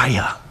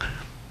 Messiah,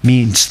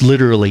 means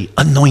literally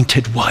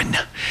anointed one.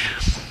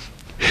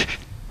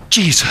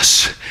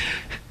 Jesus,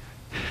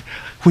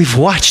 we've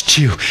watched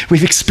you.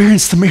 We've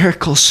experienced the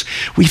miracles.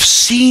 We've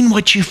seen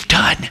what you've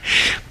done.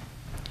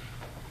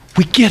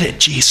 We get it,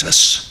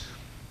 Jesus.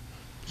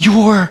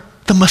 You're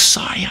the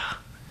Messiah.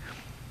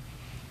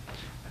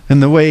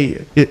 And the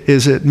way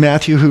is it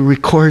Matthew who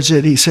records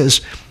it, he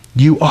says,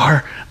 you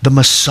are the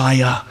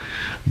Messiah,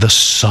 the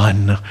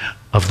Son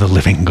of the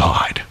living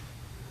God.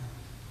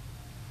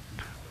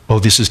 Oh,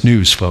 this is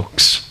news,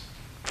 folks.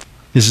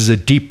 This is a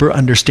deeper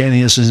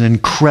understanding. This is an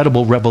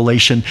incredible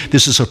revelation.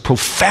 This is a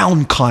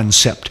profound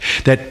concept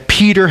that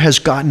Peter has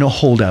gotten a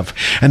hold of,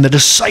 and the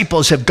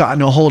disciples have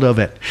gotten a hold of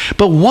it.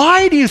 But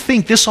why do you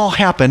think this all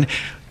happened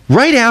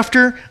right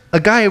after a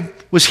guy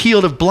was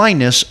healed of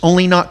blindness,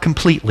 only not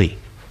completely?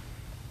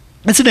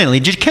 Incidentally,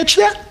 did you catch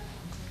that?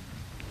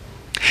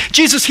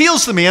 Jesus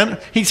heals the man.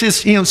 He says,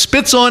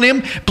 spits on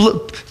him,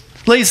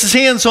 lays his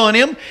hands on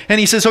him, and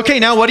he says, okay,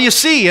 now what do you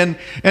see? And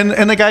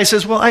the guy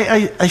says, well,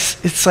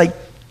 it's like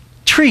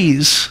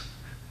trees,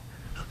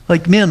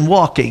 like men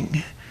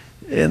walking.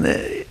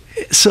 And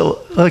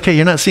so, okay,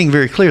 you're not seeing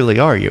very clearly,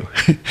 are you?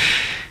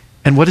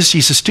 And what does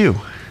Jesus do?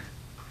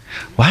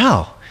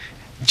 Wow,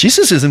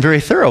 Jesus isn't very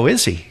thorough,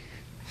 is he?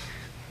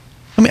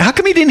 I mean, how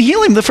come he didn't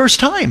heal him the first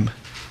time?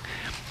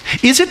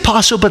 Is it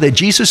possible that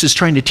Jesus is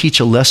trying to teach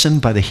a lesson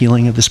by the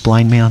healing of this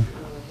blind man?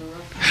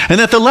 And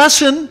that the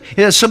lesson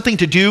has something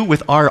to do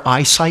with our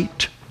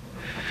eyesight?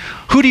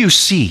 Who do you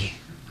see?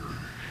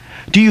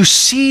 Do you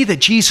see that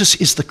Jesus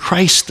is the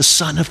Christ, the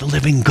Son of the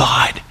living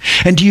God?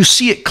 And do you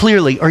see it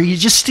clearly? Or are you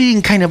just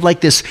seeing kind of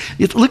like this?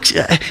 It looks,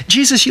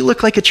 Jesus, you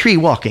look like a tree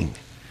walking.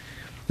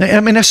 I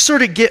mean, I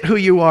sort of get who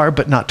you are,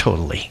 but not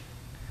totally.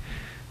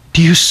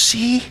 Do you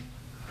see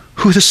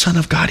who the Son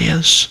of God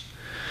is?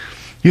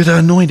 You're the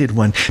anointed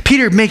one.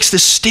 Peter makes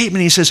this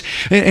statement. He says,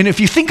 and if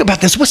you think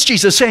about this, what's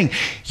Jesus saying?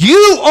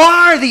 You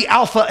are the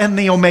Alpha and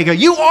the Omega.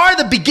 You are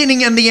the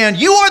beginning and the end.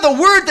 You are the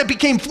Word that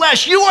became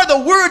flesh. You are the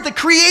Word that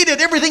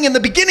created everything in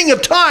the beginning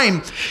of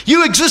time.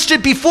 You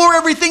existed before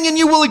everything, and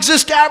you will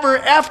exist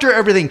after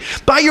everything.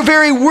 By your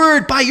very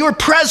word, by your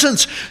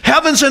presence,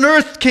 heavens and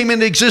earth came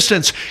into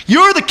existence.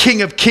 You're the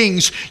King of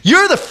Kings.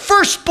 You're the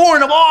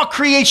firstborn of all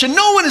creation.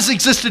 No one has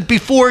existed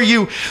before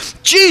you.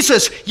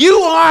 Jesus, you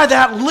are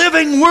that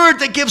living Word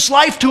that gives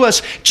life to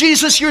us.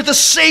 Jesus, you're the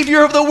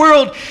Savior of the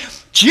world.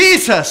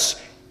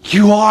 Jesus,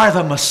 you are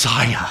the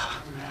Messiah.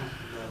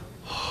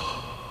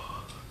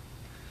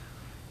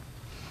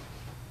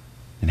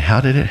 And how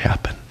did it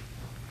happen?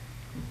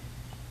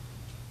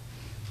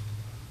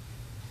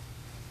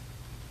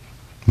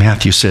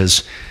 Matthew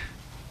says,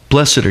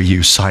 blessed are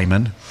you,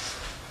 Simon,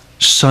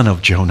 son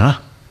of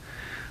Jonah,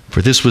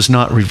 for this was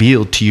not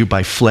revealed to you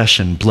by flesh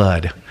and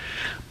blood,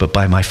 but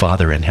by my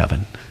Father in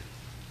heaven.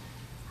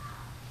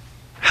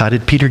 How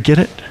did Peter get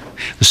it?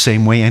 The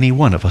same way any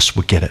one of us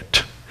would get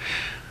it.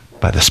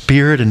 By the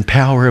Spirit and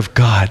power of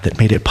God that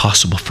made it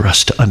possible for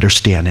us to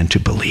understand and to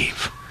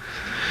believe.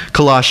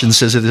 Colossians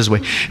says it this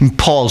way, and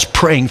Paul's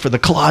praying for the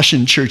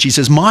Colossian church. He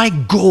says, my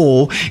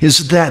goal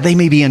is that they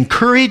may be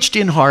encouraged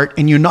in heart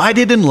and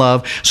united in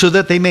love, so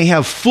that they may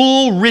have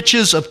full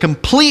riches of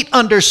complete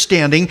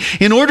understanding,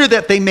 in order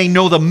that they may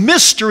know the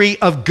mystery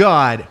of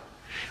God.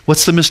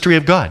 What's the mystery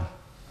of God?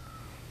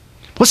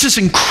 What's this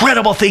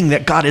incredible thing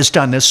that God has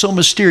done that's so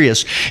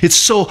mysterious? It's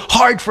so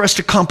hard for us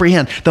to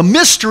comprehend. The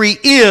mystery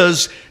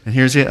is, and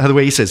here's the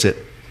way he says it,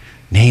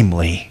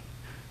 namely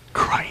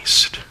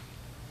Christ.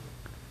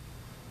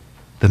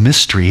 The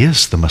mystery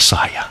is the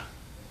Messiah.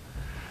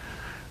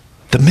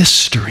 The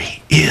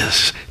mystery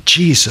is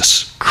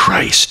Jesus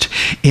Christ,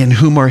 in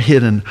whom are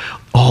hidden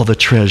all the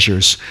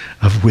treasures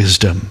of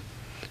wisdom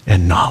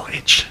and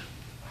knowledge.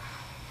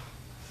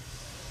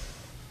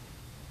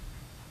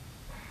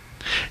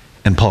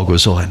 And Paul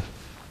goes on.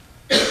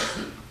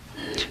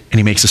 And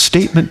he makes a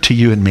statement to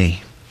you and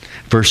me.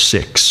 Verse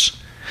 6.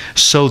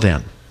 So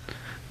then,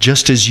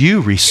 just as you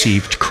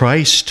received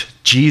Christ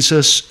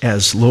Jesus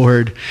as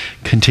Lord,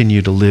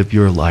 continue to live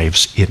your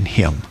lives in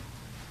him.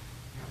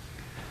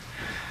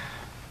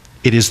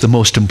 It is the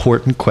most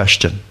important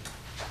question.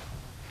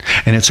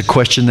 And it's a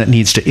question that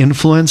needs to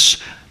influence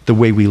the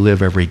way we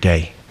live every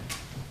day.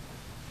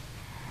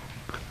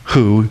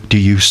 who do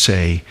you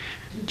say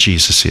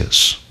Jesus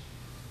is?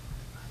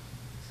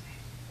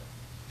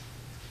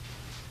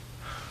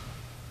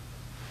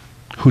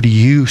 Who do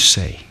you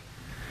say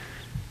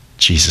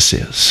Jesus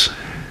is?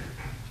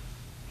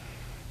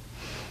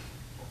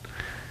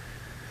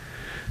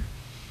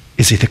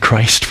 Is he the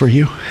Christ for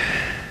you?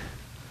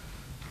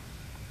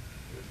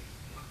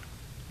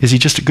 Is he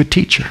just a good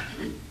teacher?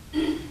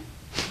 When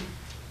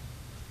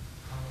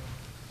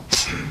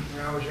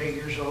I was 8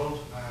 years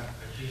old,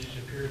 Jesus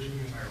appeared to me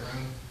in my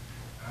room.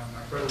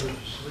 My brother was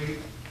asleep,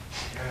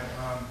 and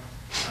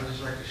I'd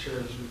just like to share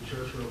this with the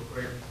church real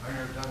quick. I've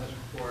never done this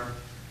before,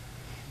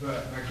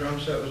 but my drum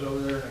set was over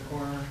there in the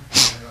corner,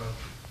 and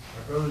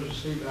my brother was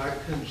asleep, but I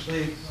couldn't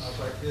sleep. I was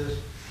like this,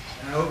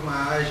 and I opened my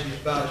eyes, he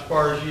was about as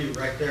far as you,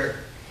 right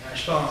there, and I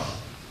saw him,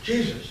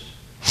 Jesus.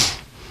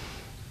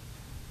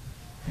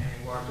 And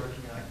he walked up to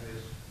me like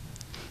this.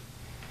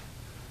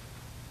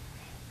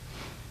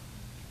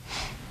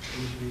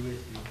 Peace be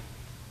with you.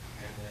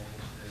 And then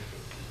he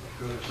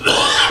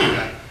said,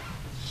 good.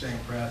 Same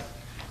breath.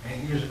 And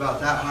he was about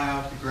that high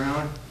off the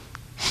ground.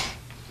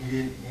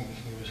 He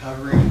was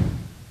hovering.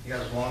 He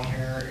got his long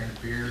hair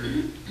and beard,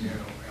 you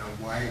know, and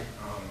a white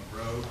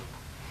robe.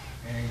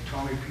 And he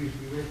told me, peace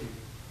be with you.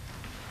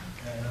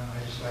 And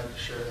I just like to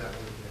share that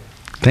with you.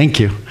 Thank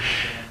you.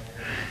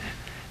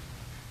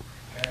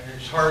 And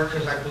it's hard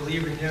because I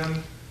believe in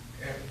him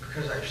and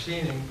because I've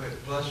seen him,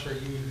 but blessed are you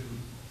who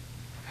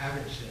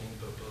haven't seen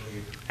but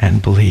believe.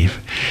 And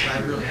believe. So I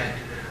really had to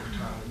give it more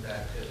time with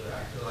that because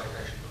I feel like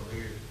I should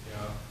believe, you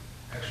know,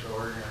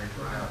 extraordinary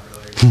for now,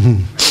 really. Mhm.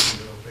 I have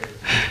little faith.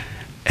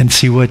 And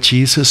see, what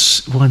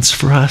Jesus wants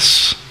for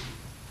us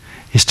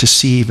is to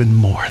see even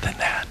more than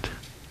that.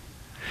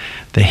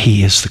 That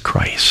he is the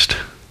Christ.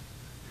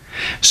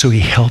 So he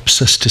helps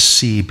us to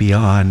see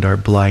beyond our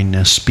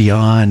blindness,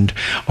 beyond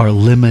our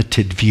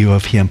limited view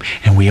of him.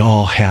 And we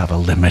all have a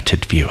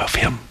limited view of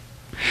him.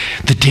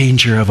 The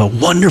danger of a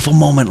wonderful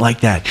moment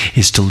like that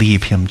is to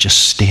leave him just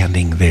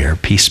standing there.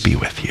 Peace be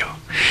with you.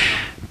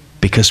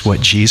 Because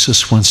what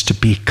Jesus wants to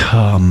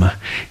become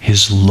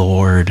is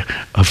Lord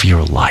of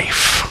your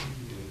life.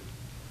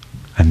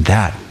 And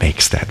that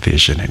makes that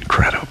vision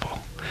incredible.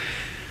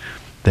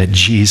 That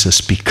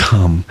Jesus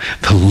become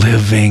the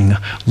living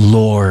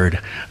Lord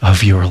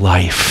of your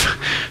life.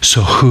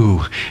 So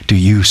who do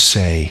you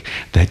say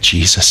that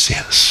Jesus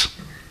is?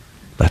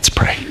 Let's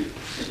pray.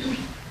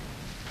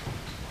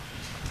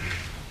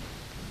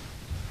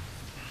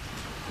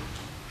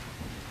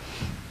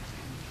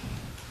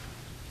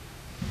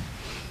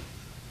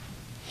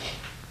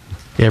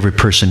 Every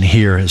person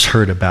here has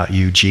heard about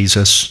you,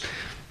 Jesus.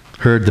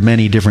 Heard the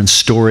many different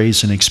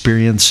stories and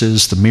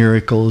experiences, the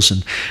miracles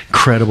and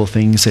incredible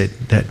things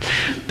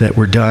that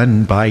were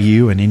done by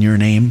you and in your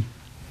name.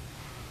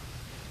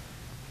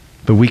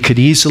 But we could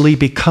easily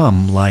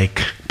become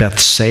like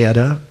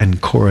Bethsaida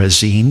and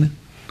Chorazin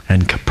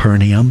and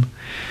Capernaum.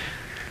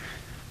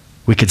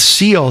 We could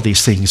see all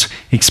these things,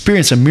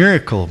 experience a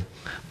miracle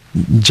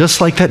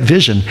just like that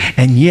vision,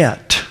 and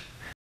yet